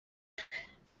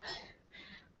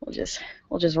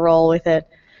We'll just roll with it.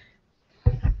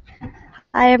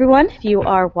 Hi everyone, if you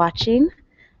are watching,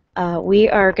 we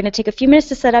are going to take a few minutes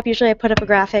to set up. Usually I put up a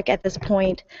graphic at this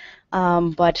point,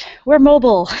 but we're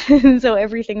mobile, so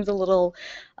everything's a little,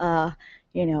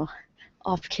 you know,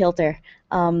 off kilter.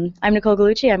 I'm Nicole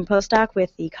Gallucci. I'm a postdoc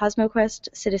with the CosmoQuest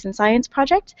Citizen Science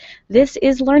Project. This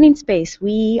is Learning Space.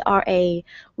 We are a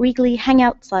weekly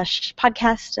hangout slash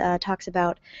podcast, talks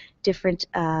about different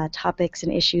topics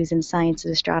and issues in science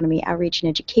and astronomy, outreach, and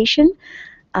education.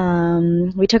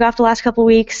 We took off the last couple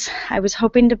weeks. I was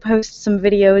hoping to post some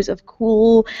videos of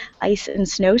cool ice and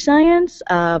snow science,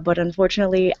 but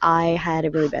unfortunately I had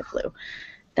a really bad flu.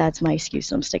 That's my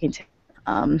excuse I'm sticking to.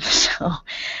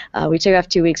 We took off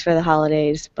 2 weeks for the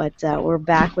holidays, but we're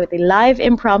back with a live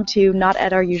impromptu, not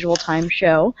at our usual time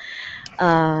show,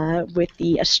 with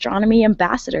the Astronomy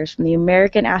Ambassadors from the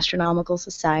American Astronomical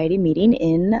Society meeting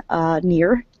in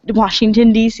near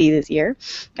Washington, D.C. this year.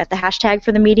 Got the hashtag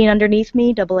for the meeting underneath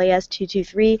me,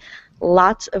 AAS223.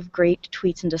 Lots of great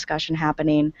tweets and discussion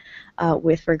happening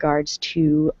with regards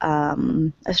to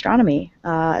astronomy,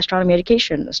 astronomy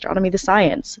education, astronomy the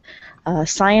science,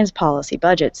 science policy,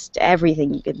 budgets,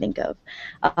 everything you can think of.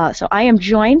 So I am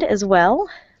joined as well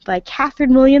by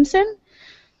Catherine Williamson.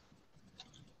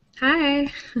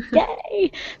 Hi.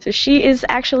 Yay! So she is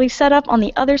actually set up on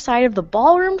the other side of the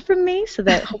ballroom from me so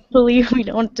that hopefully we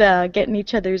don't get in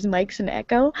each other's mics and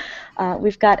echo.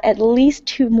 We've got at least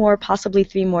 2 more, possibly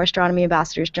 3 more astronomy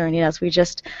ambassadors joining us. We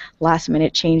just last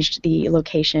minute changed the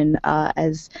location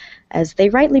as they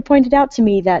rightly pointed out to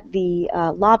me that the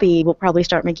lobby will probably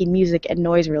start making music and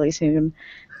noise really soon.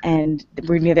 And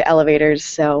we're near the elevators,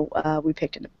 so we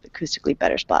picked an acoustically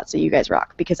better spot, so you guys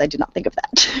rock, because I did not think of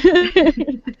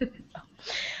that.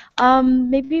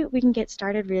 Maybe we can get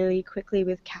started really quickly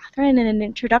with Catherine and an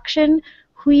introduction,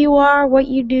 who you are, what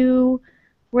you do,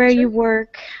 where you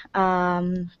work.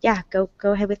 Yeah, go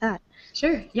ahead with that.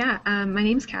 Sure, yeah. My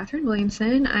name's Catherine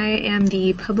Williamson. I am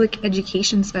the Public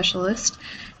Education Specialist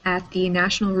at the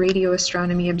National Radio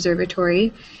Astronomy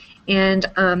Observatory, and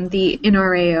the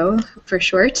NRAO for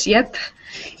short. Yep,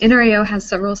 NRAO has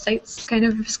several sites kind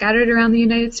of scattered around the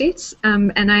United States,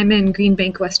 and I'm in Green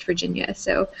Bank, West Virginia.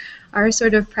 So our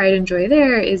sort of pride and joy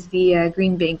there is the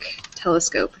Green Bank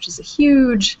telescope, which is a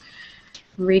huge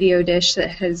radio dish that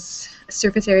has a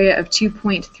surface area of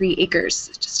 2.3 acres,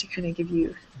 just to kind of give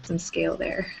you some scale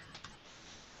there.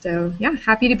 So yeah,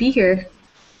 happy to be here.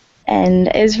 And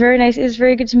it's very nice. It's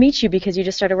very good to meet you, because you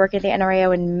just started working at the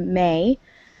NRAO in May.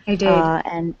 I did.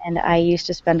 And I used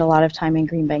to spend a lot of time in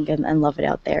Green Bank and love it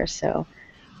out there, so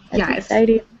that's yeah,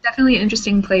 exciting. It's definitely an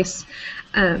interesting place.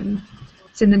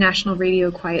 It's in the National Radio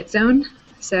Quiet Zone,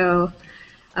 so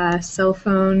cell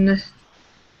phone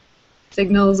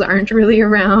signals aren't really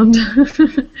around,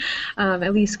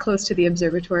 at least close to the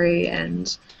observatory,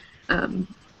 and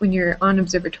when you're on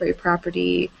observatory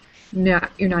property,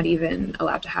 you're not even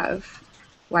allowed to have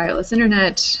wireless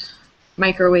internet,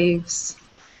 microwaves,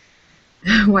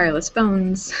 wireless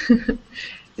phones.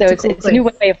 It's a new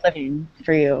way of living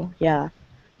for you, yeah.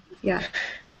 Yeah.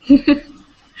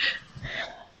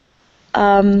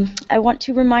 I want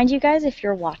to remind you guys, if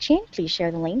you're watching, please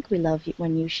share the link. We love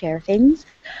when you share things.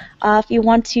 If you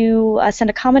want to send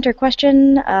a comment or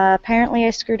question, apparently I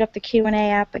screwed up the Q&A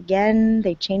app again.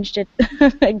 They changed it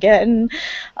again.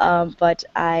 But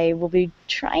I will be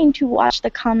trying to watch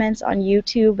the comments on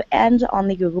YouTube and on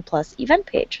the Google Plus event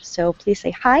page. So please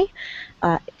say hi.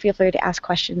 Feel free to ask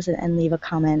questions and leave a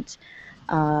comment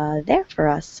there for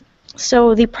us.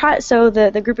 So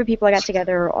the group of people I got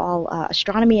together are all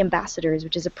Astronomy Ambassadors,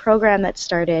 which is a program that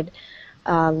started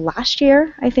last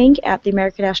year, I think, at the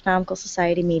American Astronomical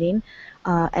Society meeting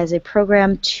as a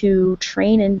program to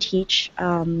train and teach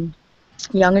young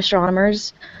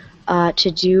astronomers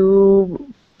to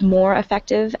do more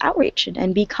effective outreach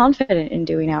and be confident in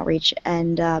doing outreach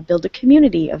and build a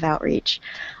community of outreach.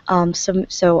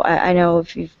 So I know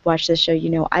if you've watched this show, you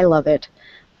know I love it,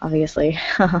 obviously.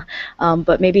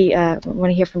 But maybe I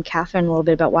want to hear from Catherine a little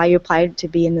bit about why you applied to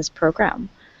be in this program.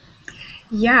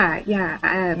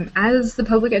 Yeah. As the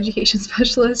public education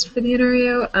specialist for the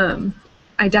NRAO,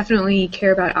 I definitely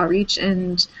care about outreach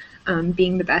and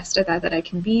being the best at that I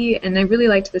can be. And I really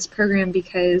liked this program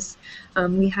because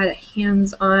we had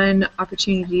hands-on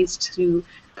opportunities to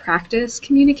practice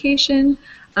communication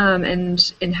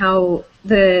and how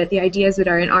the ideas that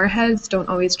are in our heads don't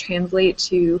always translate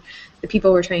to the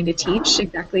people we're trying to teach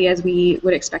exactly as we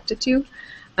would expect it to.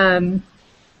 And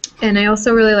I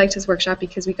also really liked this workshop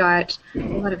because we got a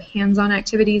lot of hands-on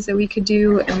activities that we could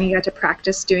do, and we got to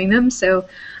practice doing them. So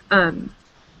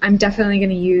I'm definitely going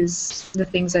to use the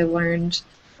things I learned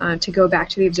to go back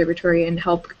to the observatory and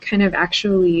help kind of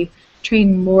actually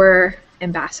train more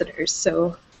ambassadors.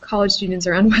 So college students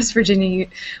around West Virginia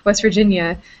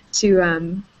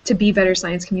to be better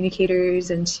science communicators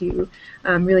and to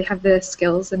really have the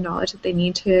skills and knowledge that they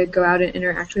need to go out and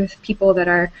interact with people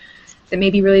that may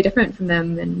be really different from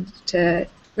them, and to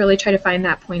really try to find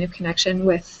that point of connection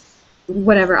with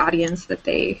whatever audience that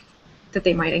they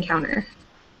might encounter.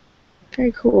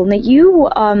 Very cool.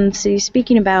 Now so you're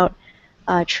speaking about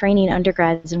training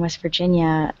undergrads in West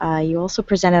Virginia. You also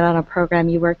presented on a program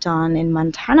you worked on in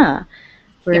Montana,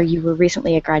 where you were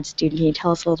recently a grad student. Can you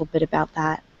tell us a little bit about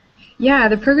that? Yeah,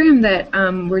 the program that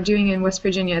we're doing in West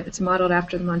Virginia that's modeled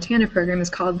after the Montana program is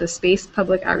called the Space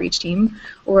Public Outreach Team,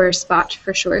 or SPOT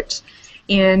for short.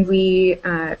 And we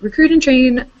recruit and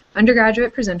train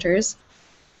undergraduate presenters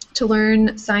to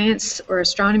learn science or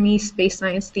astronomy, space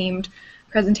science themed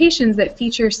presentations that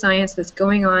feature science that's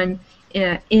going on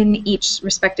in each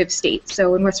respective state.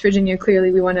 So in West Virginia,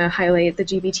 clearly we want to highlight the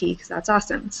GBT because that's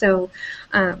awesome. So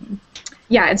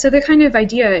yeah, and so the kind of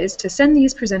idea is to send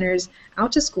these presenters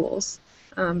out to schools,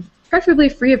 preferably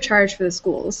free of charge for the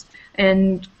schools,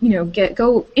 and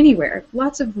go anywhere,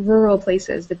 lots of rural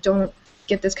places that don't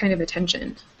get this kind of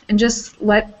attention, and just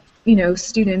let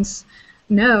students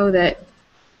know that,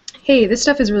 hey, this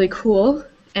stuff is really cool,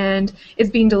 and it's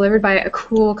being delivered by a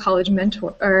cool college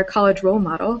mentor or college role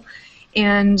model,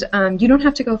 and you don't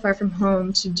have to go far from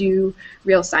home to do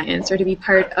real science or to be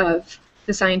part of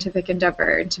the scientific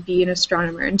endeavor and to be an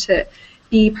astronomer and to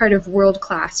be part of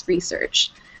world-class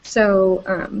research. So,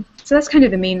 so that's kind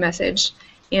of the main message,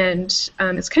 and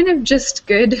it's kind of just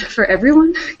good for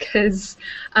everyone because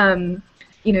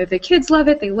the kids love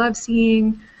it. They love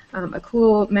seeing a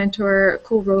cool mentor, a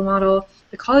cool role model.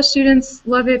 The college students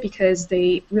love it because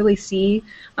they really see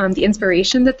the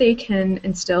inspiration that they can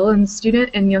instill in student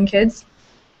and young kids.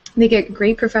 They get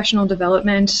great professional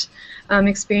development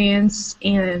experience,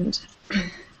 and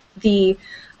the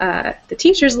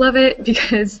teachers love it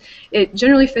because it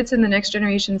generally fits in the next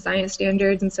generation science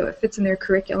standards, and so it fits in their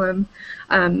curriculum.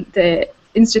 The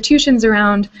institutions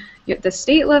around the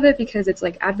state love it because it's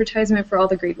like advertisement for all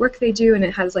the great work they do, and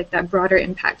it has like that broader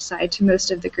impact side to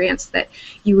most of the grants that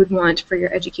you would want for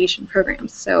your education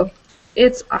programs. So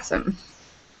it's awesome.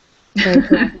 Very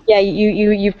cool. Yeah,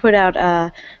 you put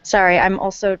out. Sorry, I'm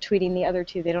also tweeting the other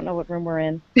two. They don't know what room we're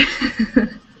in.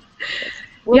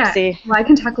 Whoopsie. Yeah, well, I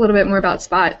can talk a little bit more about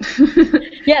SPOT.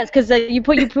 Yes, because you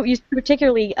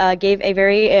particularly gave a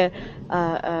very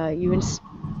you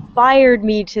inspired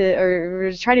me to,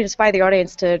 or trying to inspire the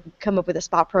audience to come up with a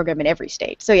SPOT program in every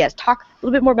state. So yes, talk a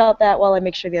little bit more about that while I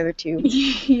make sure the other two.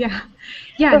 Yeah.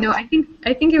 No, I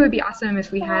think it would be awesome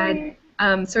if we had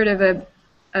sort of a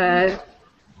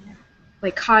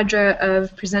like cadre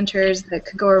of presenters that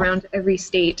could go around every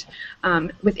state,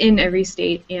 within every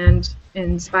state, and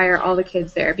inspire all the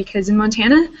kids there. Because in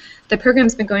Montana, the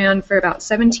program's been going on for about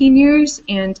 17 years,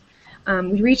 and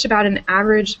we reach about an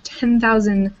average of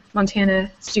 10,000 Montana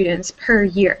students per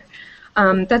year.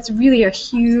 That's really a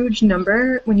huge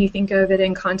number when you think of it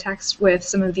in context with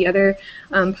some of the other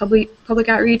public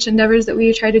outreach endeavors that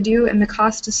we try to do, and the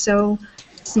cost is so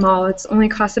small. It's only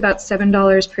costs about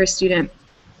 $7 per student.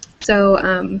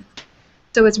 So,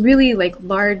 so it's really like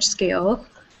large scale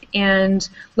and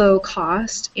low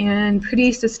cost and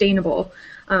pretty sustainable.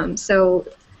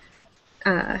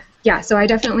 Yeah, so I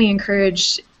definitely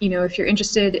encourage, if you're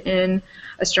interested in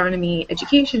astronomy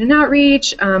education and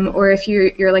outreach, or if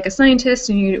you're like a scientist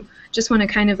and you just want to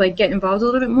kind of like get involved a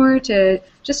little bit more, to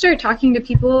just start talking to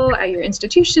people at your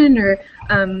institution, or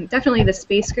definitely the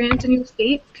space grant in your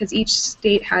state, because each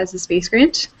state has a space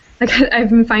grant. Like, I've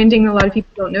been finding a lot of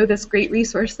people don't know this great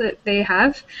resource that they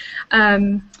have,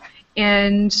 and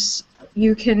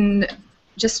you can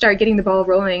just start getting the ball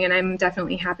rolling, and I'm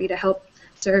definitely happy to help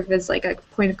serve as like a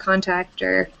point of contact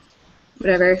or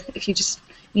whatever if you just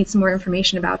need some more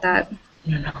information about that.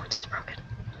 No, it's broken.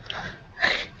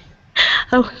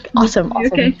 Oh, awesome.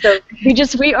 Okay. So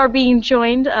we are being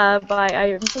joined by,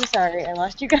 I'm so sorry, I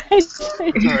lost you guys.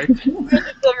 Sorry.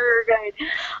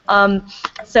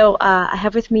 So I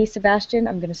have with me Sebastian.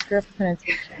 I'm going to screw up the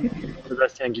pronunciation.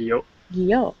 Sebastian Guillot.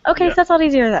 Guillot. Okay, Yeah. so that's a lot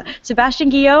easier than that. Sebastian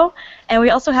Guillot, and we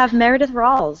also have Meredith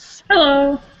Rawls.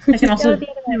 Hello. I can also do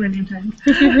my name tag.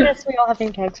 Yes, we all have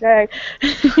name tags, right?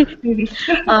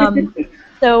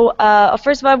 So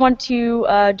first of all, I want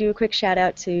to do a quick shout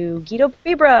out to Guido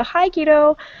Fibra. Hi,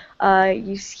 Guido.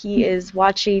 He is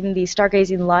watching the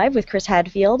Stargazing Live with Chris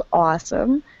Hadfield.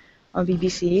 Awesome. On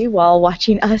BBC while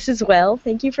watching us as well.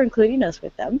 Thank you for including us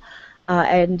with them.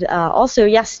 And also,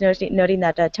 yes, noting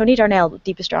that Tony Darnell,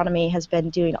 Deep Astronomy, has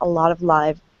been doing a lot of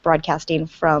live broadcasting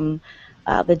from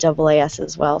the AAS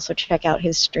as well. So check out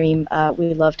his stream.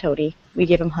 We love Toady. We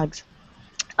give him hugs.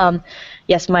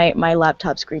 Yes, my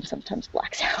laptop screen sometimes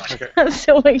blacks out, okay.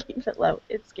 So I keep it low.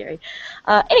 It's scary.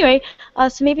 Anyway,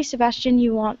 so maybe Sebastian,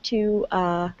 you want to...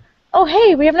 oh,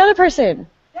 hey, we have another person.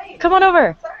 Hey. Come on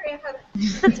over. Sorry, I had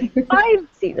it. Fine.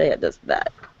 See, yeah, does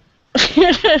that.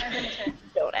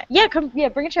 Yeah, come. Yeah,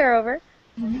 bring a chair over.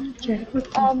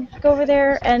 Go over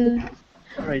there and...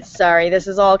 Right. Sorry, this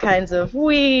is all kinds of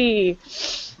We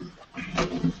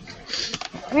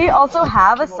also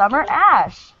have a summer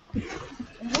ash. You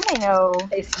may know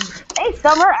a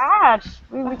summer ash.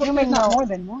 We do may know more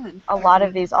than one. A lot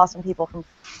of these awesome people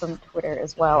from Twitter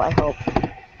as well, I hope.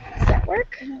 Does that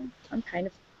work? I'm kind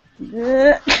of... All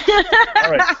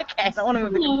right. Okay, I don't want to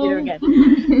move the computer again.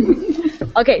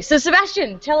 Okay, so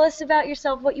Sebastian, tell us about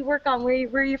yourself, what you work on, where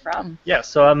are you from? Yeah,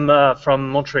 so I'm from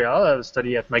Montreal. I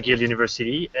study at McGill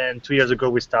University, and 2 years ago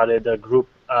we started a group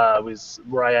with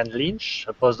Brian Lynch,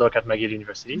 a postdoc at McGill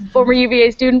University. Former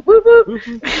UVA student, whoop whoop!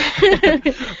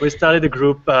 We started a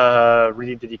group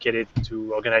really dedicated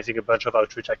to organizing a bunch of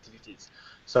outreach activities.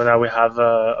 So now we have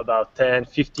about 10,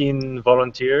 15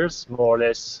 volunteers, more or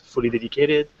less fully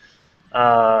dedicated,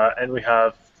 and we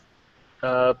have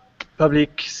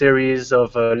public series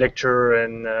of lecture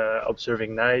and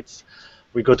observing nights.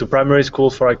 We go to primary school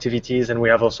for activities, and we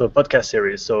have also a podcast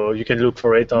series. So you can look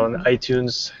for it on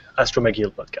iTunes, Astro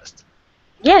McGill podcast.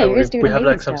 Yeah, you guys do. We have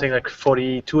like something like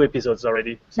 42 episodes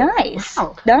already. So. Nice.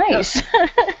 Wow. Nice. Yeah.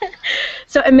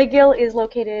 So, and McGill is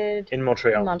located in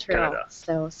Montreal, Canada.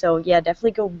 So yeah,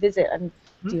 definitely go visit and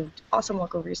do awesome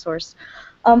local resource.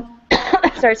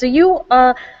 Sorry. So you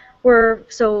we were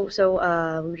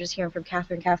just hearing from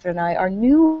Catherine. Catherine and I are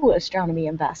new astronomy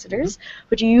ambassadors,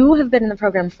 but you have been in the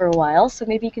program for a while, so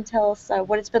maybe you can tell us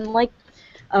what it's been like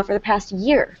for the past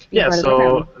year. Yeah,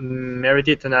 so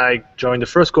Meredith and I joined the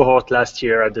first cohort last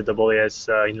year at the AAS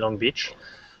in Long Beach,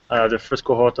 the first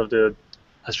cohort of the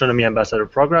Astronomy Ambassador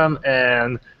program,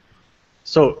 and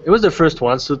so it was the first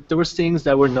one, so there were things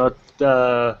that were not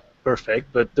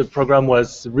perfect, but the program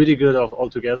was really good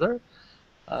altogether.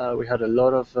 We had a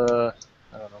lot of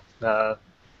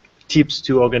tips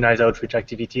to organize outreach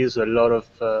activities, a lot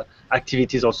of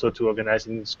activities also to organize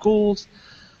in schools.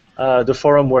 The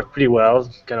forum worked pretty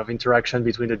well, kind of interaction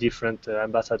between the different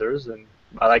ambassadors, and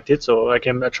I liked it. So I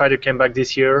tried to come back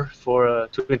this year to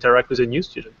interact with the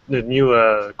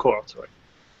new cohort. Sorry.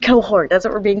 Cohort, that's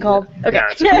what we're being called? Okay.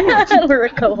 Yeah, we're a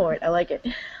cohort. I like it.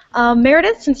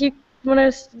 Meredith, since you want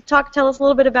to tell us a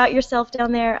little bit about yourself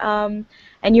down there.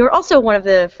 And you're also one of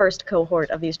the first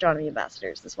cohort of the Astronomy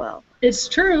Ambassadors as well. It's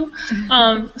true.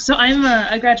 So I'm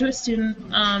a graduate student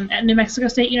at New Mexico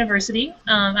State University.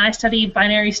 I study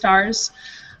binary stars.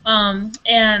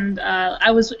 And I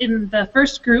was in the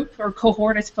first group, or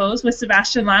cohort, I suppose, with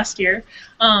Sebastian last year.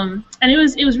 And it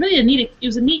was really a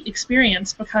neat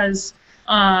experience because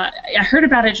I heard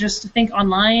about it just, I think,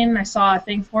 online. I saw a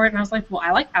thing for it, and I was like, well, I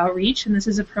like outreach, and this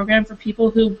is a program for people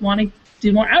who want to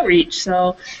do more outreach,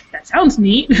 so that sounds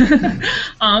neat.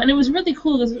 And it was really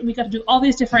cool because we got to do all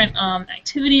these different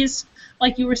activities,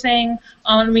 like you were saying,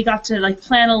 and we got to like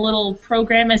plan a little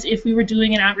program as if we were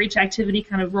doing an outreach activity,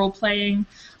 kind of role-playing,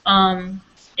 and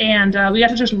we got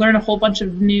to just learn a whole bunch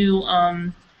of new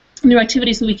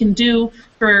activities that we can do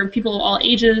for people of all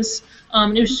ages.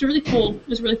 It was just a really cool. It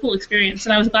was a really cool experience,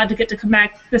 and I was glad to get to come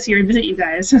back this year and visit you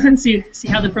guys and see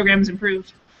how the program's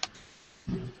improved.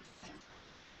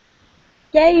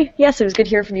 Yay! Yes, it was good to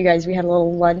hear from you guys. We had a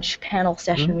little lunch panel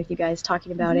session with you guys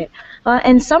talking about it.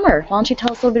 And Summer, why don't you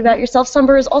tell us a little bit about yourself?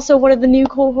 Summer is also one of the new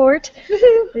cohort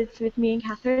with me and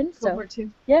Catherine. Cohort 2.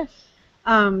 Yeah.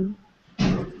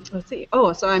 Let's see.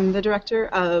 Oh, so I'm the director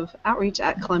of outreach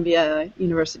at Columbia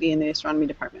University in the astronomy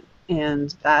department.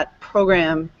 And that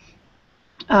program,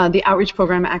 the outreach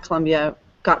program at Columbia,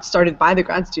 got started by the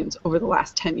grad students over the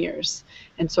last 10 years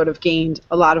and sort of gained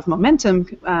a lot of momentum,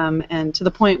 and to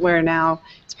the point where now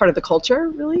it's part of the culture,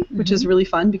 really, which is really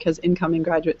fun because incoming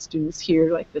graduate students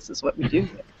hear, like, this is what we do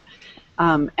here.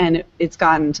 And it's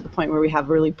gotten to the point where we have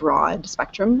a really broad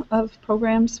spectrum of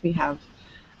programs. We have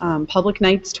public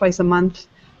nights twice a month.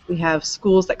 We have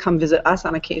schools that come visit us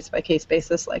on a case-by-case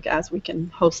basis, like as we can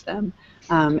host them.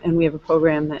 And we have a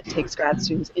program that takes grad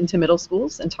students into middle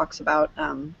schools and talks about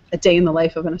a day in the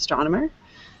life of an astronomer.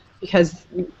 Because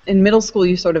in middle school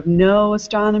you sort of know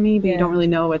astronomy, but you don't really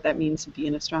know what that means to be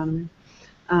an astronomer.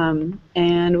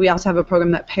 And we also have a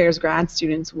program that pairs grad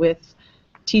students with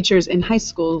teachers in high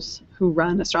schools who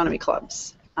run astronomy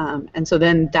clubs. And so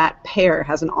then that pair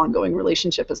has an ongoing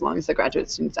relationship as long as the graduate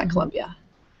student's at Columbia.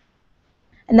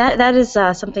 And that is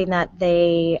something that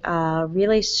they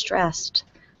really stressed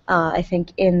I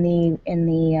think in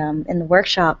the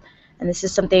workshop, and this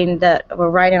is something that where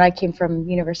Ryan and I came from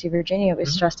University of Virginia. It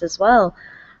was stressed as well.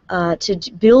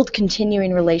 Build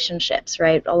continuing relationships,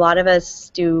 right? A lot of us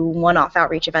do one-off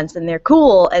outreach events, and they're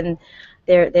cool, and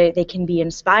they can be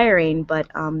inspiring, but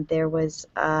there was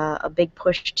a big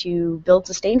push to build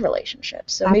sustained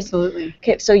relationships. So Absolutely.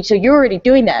 Okay, so you're already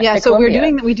doing that. Yeah, at so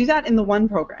Columbia. we do that in the one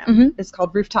program. Mm-hmm. It's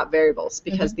called Rooftop Variables,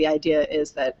 because the idea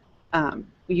is that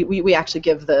we actually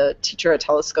give the teacher a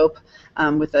telescope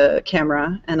with a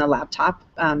camera and a laptop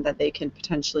that they can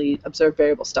potentially observe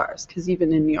variable stars, because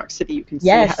even in New York City you can see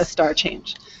a star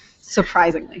change,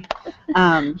 surprisingly.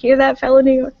 Hear that, fellow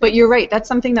New York? But you're right, that's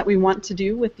something that we want to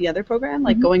do with the other program,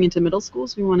 like going into middle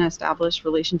schools. We want to establish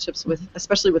relationships with,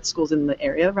 especially with schools in the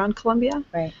area around Columbia.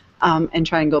 Right. And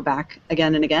try and go back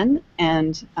again and again.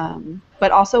 And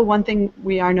but also one thing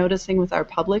we are noticing with our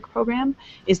public program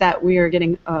is that we are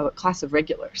getting a class of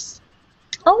regulars.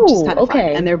 Oh, which is kind of okay.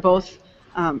 fun. And they're both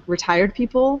retired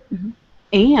people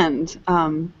and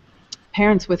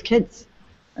parents with kids.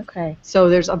 Okay. So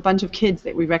there's a bunch of kids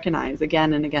that we recognize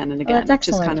again and again and again, that's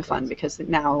which is excellent. kind of fun, because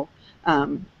now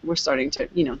we're starting to,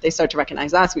 they start to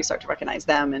recognize us, we start to recognize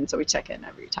them, and so we check in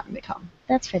every time they come.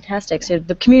 That's fantastic. So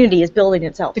the community is building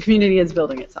itself. The community is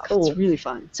building itself. Cool. It's really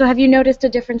fun. So have you noticed a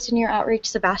difference in your outreach,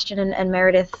 Sebastian and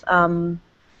Meredith,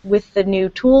 with the new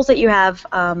tools that you have,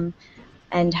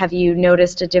 and have you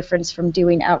noticed a difference from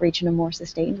doing outreach in a more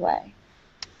sustained way?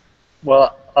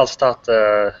 Well, I'll start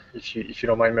if you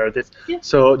don't mind, Meredith. Yeah.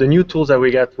 So the new tools that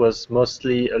we got was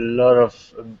mostly a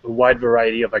wide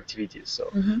variety of activities. So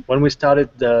when we started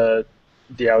the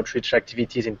outreach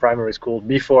activities in primary school,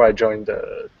 before I joined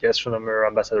the Astronomy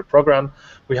Ambassador program,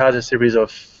 we had a series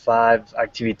of 5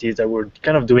 activities that we're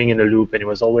kind of doing in a loop, and it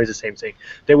was always the same thing.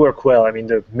 They work well. I mean,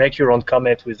 the make your own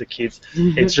comet with the kids,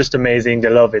 it's just amazing. They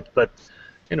love it. But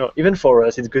even for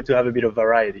us, it's good to have a bit of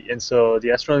variety. And so the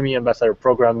Astronomy Ambassador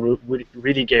program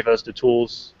really gave us the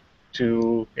tools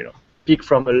to, pick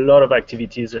from a lot of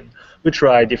activities, and we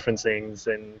tried different things,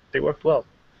 and they worked well,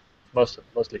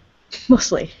 mostly.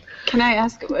 Mostly. Can I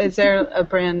ask, is there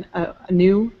a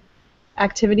new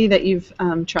activity that you've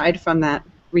tried from that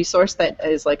resource that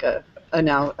is like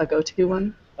now a go-to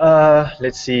one?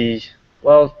 Let's see.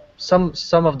 Well, some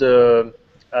of the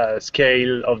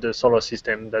scale of the solar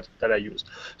system that I use.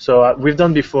 So we've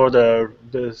done before the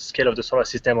scale of the solar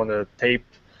system on a tape,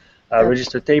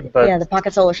 registered tape, but the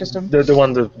pocket solar system.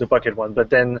 The pocket one. But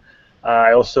then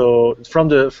I also from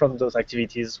those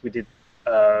activities we did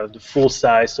the full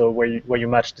size, so where you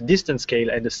match the distance scale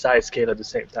and the size scale at the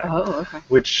same time. Oh, okay.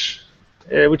 Which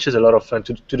is a lot of fun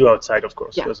to do outside, of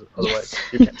course, because otherwise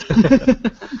you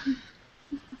can't.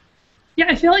 Yeah,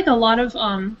 I feel like a lot of,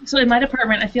 so in my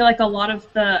department, I feel like a lot of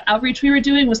the outreach we were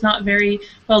doing was not very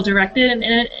well directed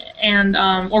and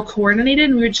or coordinated,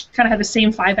 and we would just kind of have the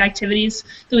same 5 activities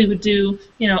that we would do,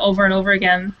 over and over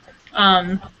again.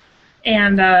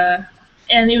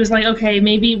 And it was like, okay,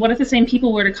 maybe what if the same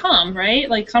people were to come, right?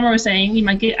 Like Summer was saying, you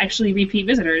might get actually repeat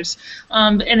visitors.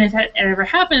 And if that ever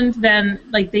happened, then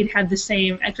like they'd have the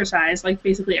same exercise like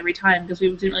basically every time, because we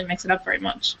didn't really mix it up very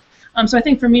much. So I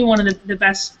think for me, one of the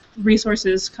best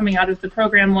resources coming out of the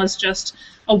program was just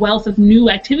a wealth of new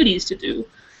activities to do,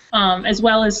 as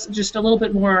well as just a little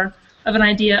bit more of an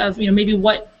idea of, maybe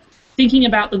thinking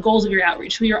about the goals of your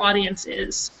outreach, who your audience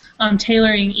is,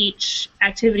 tailoring each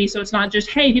activity so it's not just,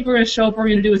 hey, people are going to show up, we're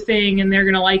going to do a thing, and they're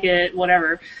going to like it,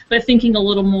 whatever, but thinking a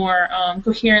little more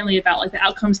coherently about like the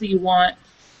outcomes that you want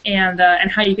and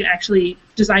how you can actually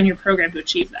design your program to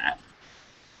achieve that.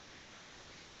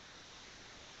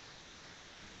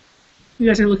 You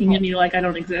guys are looking at me like I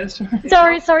don't exist.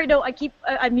 Sorry. No,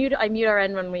 I mute our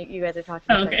end when you guys are talking.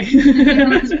 Oh, okay.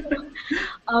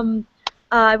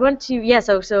 I want to,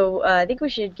 so I think we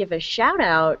should give a shout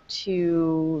out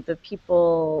to the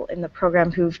people in the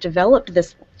program who've developed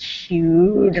this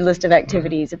huge list of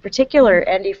activities. In particular,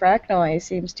 Andy Fracknoy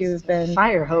seems to have been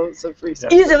fire hose of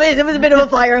resources. It was a bit of a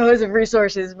fire hose of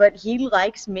resources, but he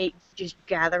likes just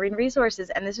gathering resources.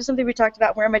 And this was something we talked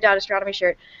about. I'm wearing my Dot Astronomy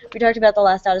shirt. We talked about the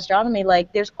last Dot Astronomy.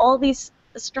 Like, there's all these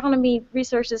astronomy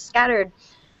resources scattered,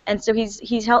 and so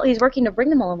he's working to bring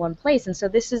them all in one place. And so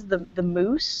this is the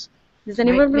Moose. Does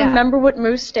anyone remember what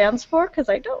MOOSE stands for? Because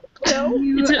I don't know.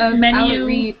 It's a menu,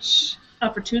 outreach,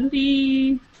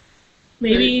 opportunity,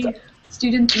 maybe.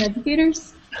 Students and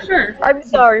educators? Sure. I'm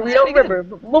sorry, we don't remember.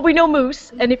 Well, we know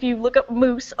MOOSE, and if you look up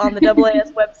MOOSE on the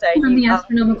AAS website. From the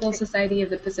Astronomical Society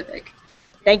of the Pacific.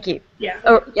 Thank you. Yeah.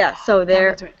 Oh, yeah, so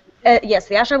they're, yes,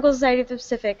 the Astronomical Society of the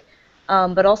Pacific,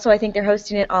 but also I think they're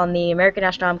hosting it on the American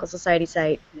Astronomical Society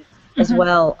site as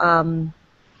well.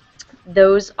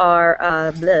 those are,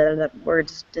 that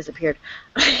words disappeared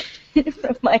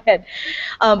from my head.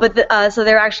 So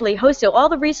they're actually hosted. All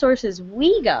the resources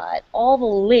we got, all the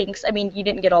links, I mean, you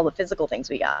didn't get all the physical things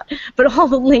we got, but all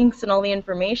the links and all the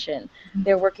information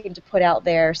they're working to put out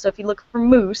there. So if you look for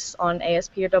Moose on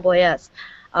ASP or AAS,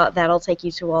 that'll take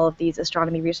you to all of these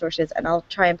astronomy resources, and I'll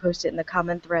try and post it in the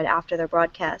comment thread after their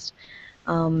broadcast.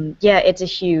 Yeah, it's a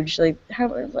huge, like,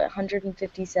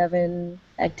 157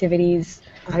 activities.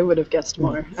 I would have guessed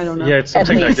more. I don't know. Yeah, it's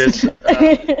something like this.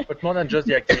 least. But more than just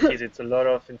the activities, it's a lot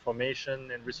of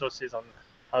information and resources on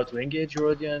how to engage your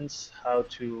audience, how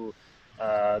to,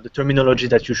 the terminology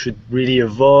that you should really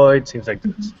avoid, things like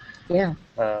this. Yeah.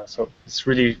 So it's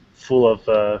really full of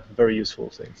very useful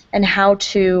things. And how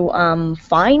to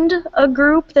find a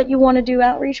group that you want to do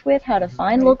outreach with, how to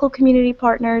find local community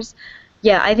partners.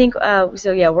 Yeah, I think,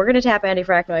 so yeah, we're going to tap Andy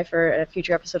Fracknoy for a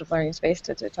future episode of Learning Space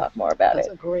to talk more about That's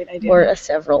it. a great idea. Or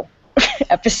several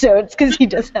episodes, because he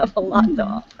does have a lot to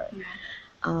offer.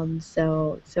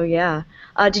 So yeah.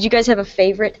 Did you guys have a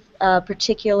favorite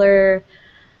particular,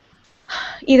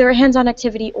 either a hands-on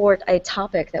activity or a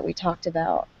topic that we talked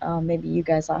about, maybe you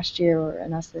guys last year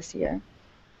and us this year?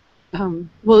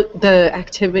 Well, the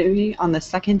activity on the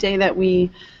second day that we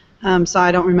saw,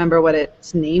 I don't remember what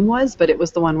its name was, but it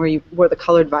was the one where you wore the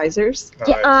colored visors.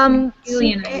 Yeah,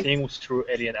 Alien eyes. Seeing through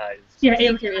alien eyes. Yeah,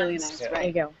 Alien eyes, there you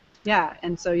right. go. Yeah,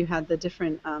 and so you had the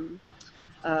different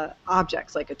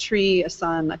objects, like a tree, a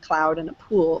sun, a cloud, and a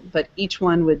pool, but each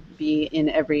one would be in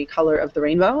every color of the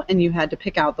rainbow, and you had to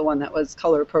pick out the one that was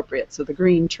color appropriate, so the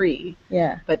green tree.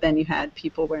 Yeah. But then you had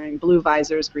people wearing blue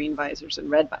visors, green visors, and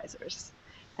red visors.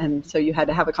 And so you had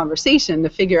to have a conversation to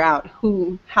figure out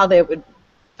how they would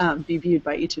be viewed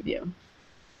by each of you.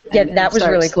 Yeah, And that was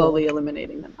start really cool. slowly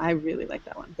eliminating them. I really like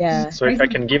that one. Yeah. So if I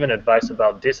can give an advice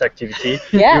about this activity,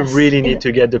 Yes. you really need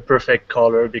to get the perfect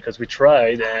color, because we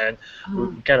tried and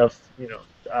we kind of,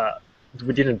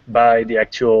 we didn't buy the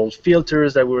actual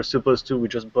filters that we were supposed to. We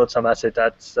just bought some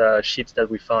acetate sheets that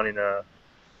we found in a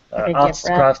arts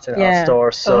craft and art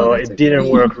store. So it didn't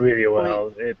work really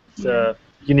well. It's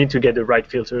you need to get the right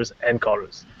filters and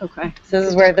colors. Okay. So this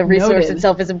is where the resource Noted.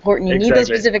 itself is important. You need those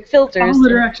Exactly. specific filters. Follow the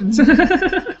directions.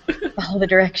 Follow the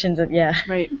directions of, yeah.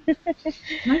 Right.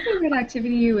 My favorite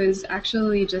activity was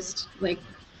actually just like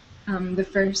the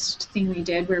first thing we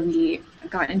did, where we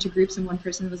got into groups and one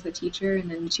person was the teacher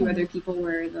and then two other people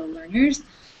were the learners,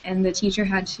 and the teacher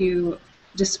had to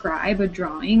describe a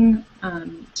drawing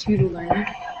to the learner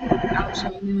without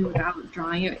showing them, without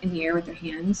drawing it in the air with their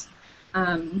hands.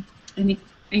 And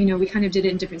we kind of did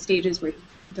it in different stages, where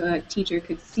the teacher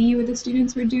could see what the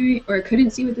students were doing, or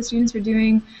couldn't see what the students were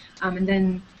doing, and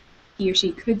then he or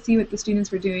she could see what the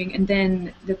students were doing, and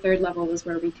then the third level was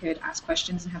where we could ask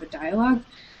questions and have a dialogue.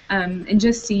 And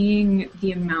just seeing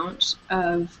the amount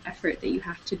of effort that you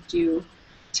have to do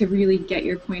to really get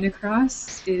your point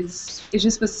across it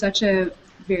just was such a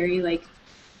very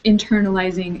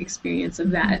internalizing experience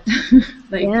of that.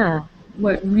 Yeah.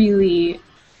 What really,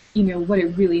 what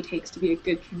it really takes to be a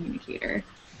good communicator.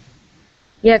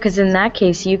 Yeah, because in that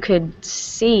case, you could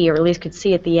see, or at least could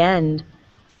see at the end,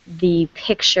 the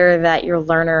picture that your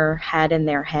learner had in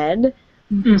their head.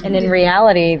 Mhm. And in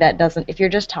reality, that doesn't, if you're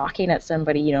just talking at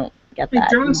somebody, you don't get Like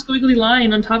that. drawing a squiggly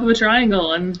line on top of a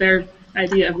triangle, and their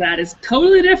idea of that is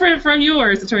totally different from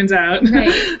yours, it turns out.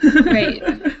 Right, right.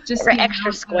 Just There were the extra amount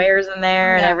of- squares in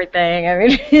there and Yeah. everything. I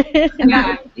mean,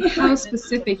 Yeah, how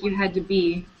specific you had to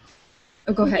be.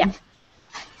 Oh, go ahead.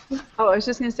 Oh, I was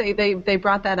just going to say they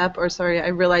brought that up, or sorry, I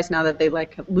realize now that they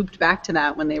looped back to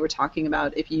that when they were talking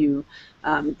about if you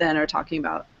then are talking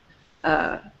about,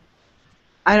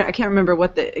 I can't remember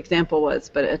what the example was,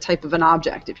 but a type of an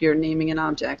object, if you're naming an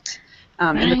object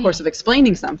in the course of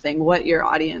explaining something, what your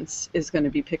audience is going to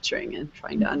be picturing and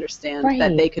trying to understand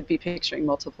that they could be picturing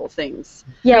multiple things.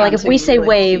 yeah, like if So we you say really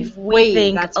wave, see- we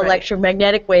think that's right.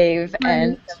 electromagnetic wave,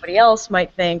 and somebody else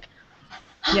might think,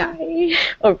 Yeah. hi.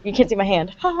 Oh, you can't see my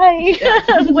hand. Hi.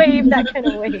 Wave, that kind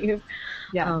of wave.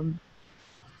 Yeah.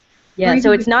 Yeah,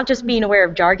 so it's not just being aware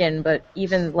of jargon, but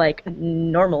even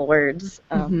normal words.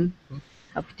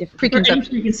 How different. Or any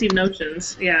preconceived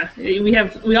notions. Yeah,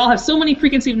 we all have so many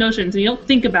preconceived notions, and you don't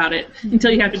think about it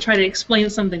until you have to try to explain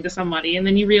something to somebody, and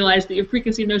then you realize that your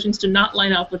preconceived notions do not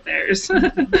line up with theirs.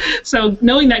 So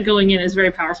knowing that going in is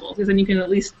very powerful, because then you can at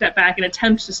least step back and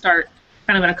attempt to start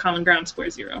kind of at a common ground, square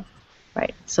zero.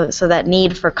 Right. So that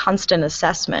need for constant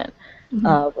assessment,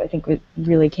 I think we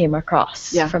really came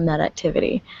across from that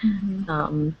activity.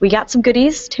 We got some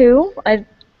goodies too.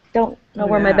 don't know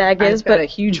where my Yeah. bag I is, just got but a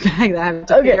huge bag that I have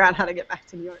to Okay. figure out how to get back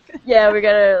to New York. yeah, we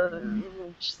gotta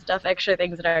stuff extra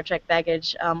things in our checked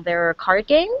baggage. There are card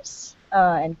games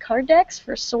and card decks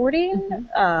for sorting,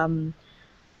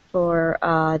 for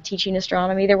teaching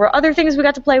astronomy. There were other things we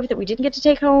got to play with that we didn't get to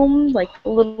take home, like the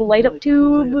little light up Really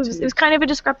cool tube. light-up It was kind of a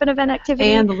discrepant event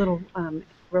activity. And the little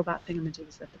robot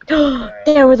thingamajigs at the computer.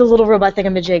 There were the little robot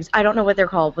thingamajigs. I don't know what they're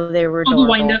called, but they were All adorable. the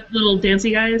wind-up little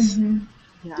dancey guys.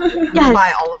 Yeah. Yes.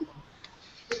 Buy all of them.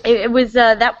 It was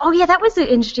that. Oh yeah, that was an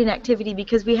interesting activity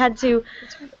because we had to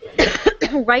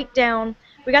write down.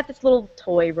 We got this little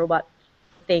toy robot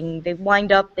thing. They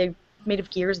wind up. They made of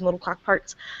gears and little clock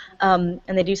parts, and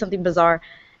they do something bizarre,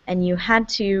 and you had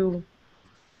to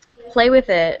play with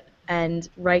it and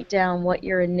write down what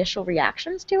your initial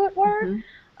reactions to it were.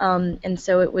 And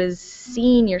so it was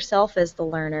seeing yourself as the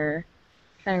learner.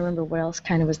 I'm trying to remember what else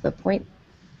kind of was the point.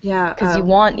 Yeah. 'Cause you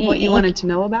want- what you- you wanted to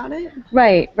know about it.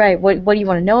 Right. What do you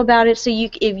want to know about it? So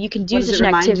if you can do What does such it an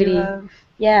remind you activity. of?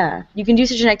 Yeah, you can do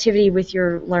such an activity with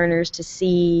your learners to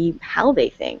see how they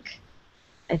think,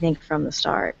 I think, from the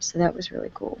start. So that was really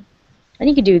cool. And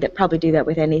you could probably do that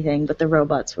with anything, but the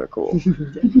robots were cool.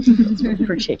 Those were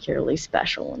particularly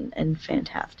special and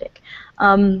fantastic.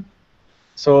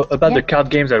 So about Yeah. the card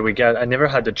games that we got, I never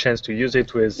had the chance to use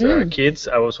it with kids.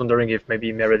 I was wondering if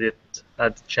maybe Meredith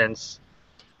had the chance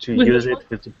to With use which it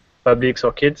with the publics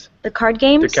or kids. The card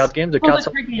games? The card game, the Oh, cards.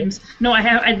 the card games. No,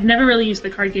 I've never really used the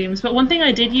card games. But one thing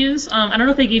I did use, I don't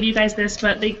know if they gave you guys this,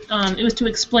 but it was to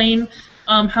explain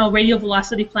how radial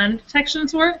velocity planet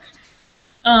detections work.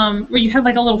 Where you have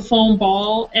like a little foam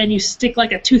ball and you stick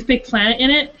like a toothpick planet in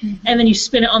it, and then you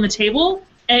spin it on the table,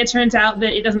 and it turns out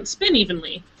that it doesn't spin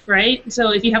evenly, right?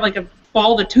 So if you have like a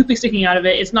ball with a toothpick sticking out of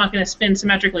it, it's not going to spin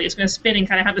symmetrically. It's going to spin and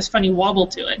kind of have this funny wobble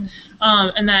to it,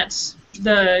 and that's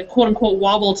the quote-unquote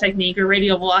wobble technique or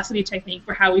radial velocity technique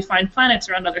for how we find planets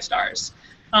around other stars.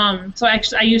 So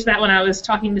I used that when I was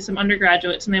talking to some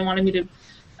undergraduates, and they wanted me to.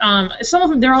 Some of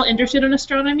them, they're all interested in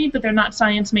astronomy, but they're not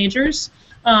science majors.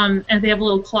 And they have a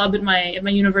little club at my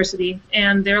university,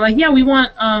 and they're like, yeah, we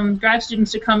want grad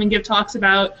students to come and give talks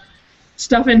about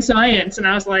stuff in science. And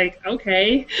I was like,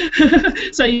 okay.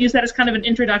 So I used that as kind of an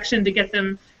introduction to get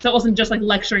them, so it wasn't just like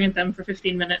lecturing at them for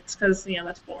 15 minutes, because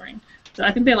that's boring. So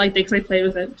I think they liked it because I play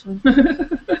with it. So.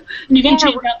 And you can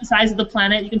change out the size of the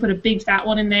planet. You can put a big fat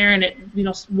one in there, and it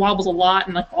wobbles a lot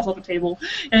and like falls off the table.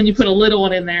 And then you put a little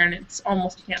one in there, and it's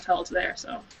almost, you can't tell it's there.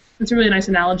 So it's a really nice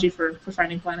analogy for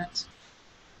finding planets.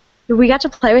 We got to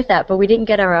play with that, but we didn't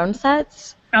get our own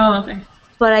sets. Oh, okay.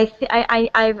 But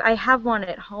I have one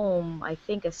at home. I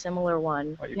think a similar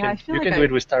one. Or you Yeah, I can, feel you like can do I-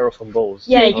 it with styrofoam balls.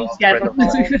 Yeah, or you can styrofoam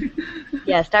random- balls.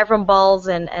 Yeah, styrofoam balls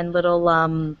and little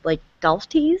like golf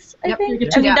tees. I Yep. think. Yeah.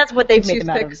 I mean, that's what they've made them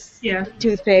out of. Toothpicks Yeah.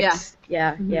 Toothpicks.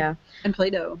 Yeah, yeah. and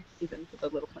Play-Doh, even for the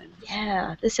little planets.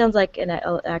 Yeah, this sounds like an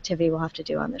activity we'll have to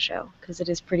do on the show because it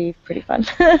is pretty fun.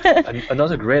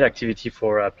 Another great activity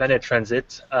for planet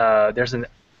transit. There's an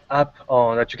app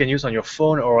that you can use on your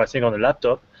phone or I think on a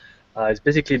laptop. It's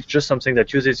basically just something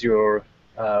that uses your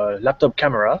laptop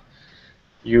camera.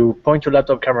 You point your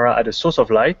laptop camera at a source of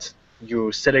light.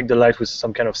 You select the light with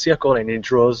some kind of circle, and it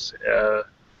draws a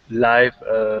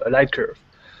light curve.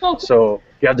 Oh, So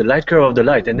you have the light curve of the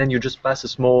light, and then you just pass a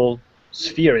small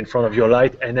sphere in front of your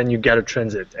light, and then you get a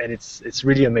transit. And it's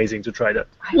really amazing to try that.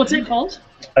 what's it called?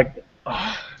 Like,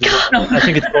 I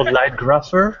think it's called Light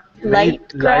Grapher. Light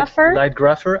Grapher? Light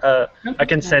Grapher. I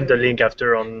can send the link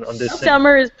after on this thing.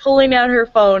 Summer is pulling out her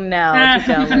phone now to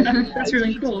download. That's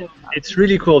really cool. It's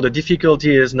really cool. The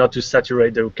difficulty is not to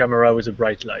saturate the camera with a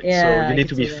bright light. Yeah, So I you need can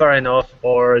to be see that. far enough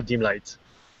or dim light.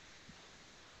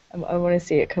 I want to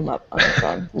see it come up on the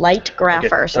phone. Light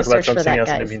Grapher. Okay, So talk about search for something that, else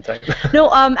in guys. the meantime. No,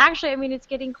 actually, I mean, it's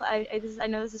getting. I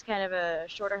know this is kind of a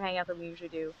shorter hangout than we usually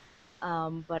do,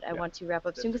 but I want to wrap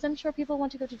up soon because I'm sure people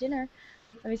want to go to dinner.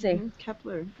 Let me see.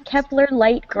 Kepler. Kepler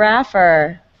Light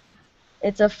Grapher.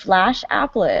 It's a flash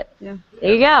applet. Yeah.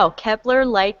 There you go. Kepler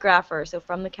Light Grapher. So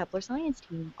from the Kepler science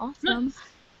team. Awesome.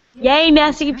 Yay,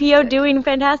 Nessie PO doing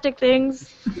fantastic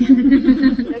things.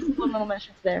 There's one little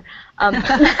message there.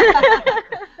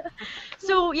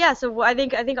 So yeah, so I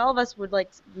think all of us would like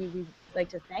we like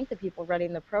to thank the people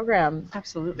running the program.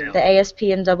 Absolutely. The ASP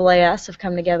and AAS have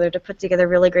come together to put together a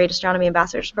really great Astronomy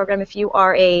Ambassadors program. If you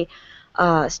are a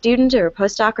student or a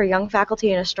postdoc or young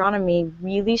faculty in astronomy,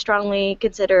 really strongly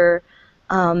consider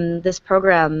this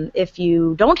program. If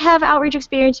you don't have outreach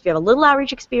experience, if you have a little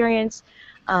outreach experience,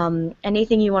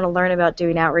 anything you want to learn about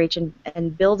doing outreach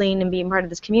and building and being part of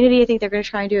this community, I think they're going to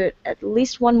try and do it at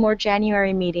least one more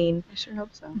January meeting. I sure hope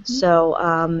so. So,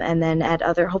 and then at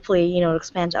other, hopefully,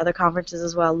 expand to other conferences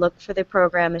as well. Look for the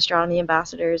program, Astronomy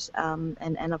Ambassadors,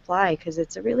 and apply, because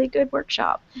it's a really good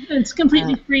workshop. It's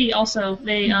completely free. Also,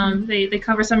 they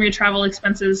cover some of your travel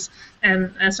expenses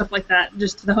and stuff like that,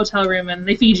 just to the hotel room, and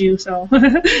they feed you, so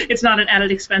it's not an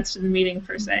added expense to the meeting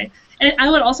per se. And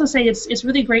I would also say it's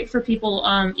really great for people,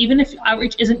 even if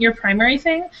outreach isn't your primary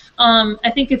thing.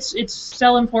 I think it's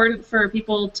so important for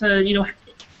people to,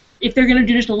 if they're going to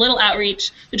do just a little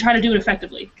outreach, to try to do it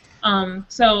effectively.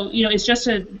 So it's just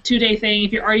a 2-day thing.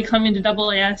 If you're already coming to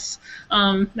AAS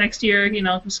next year,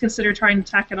 just consider trying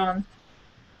to tack it on.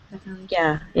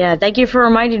 Yeah. Thank you for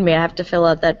reminding me. I have to fill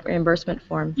out that reimbursement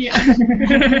form. Yeah.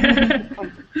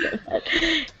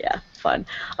 Yeah, fun.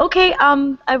 Okay.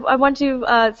 I want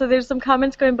to. So there's some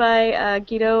comments going by.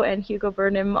 Guido and Hugo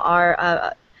Burnham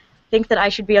think that I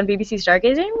should be on BBC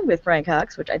Stargazing with Brian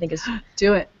Cox, which I think is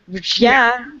Do it.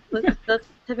 Yeah. Let's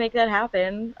to make that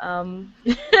happen.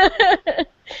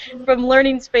 From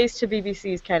learning space to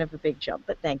BBC is kind of a big jump,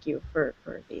 but thank you for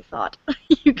the thought.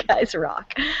 You guys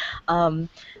rock.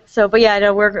 But yeah, I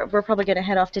know we're probably going to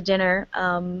head off to dinner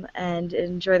and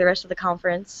enjoy the rest of the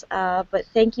conference. But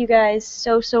thank you guys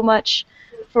so much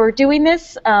for doing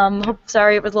this.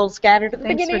 Sorry it was a little scattered at the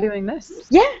beginning. Thanks for doing this.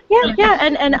 Yeah.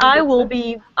 And I will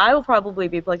probably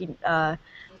be plugging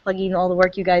all the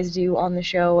work you guys do on the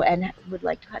show, and would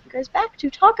like to have you guys back to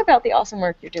talk about the awesome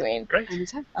work you're doing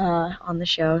on the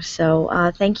show.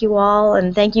 So thank you all,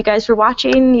 and thank you guys for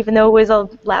watching, even though it was a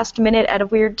last minute at a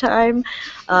weird time.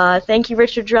 Thank you,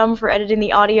 Richard Drum, for editing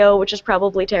the audio, which is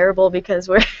probably terrible because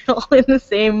we're all in the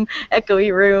same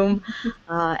echoey room.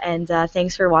 And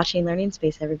thanks for watching Learning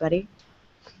Space, everybody.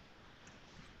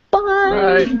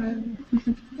 Bye.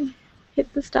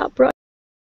 Hit the stop, bro.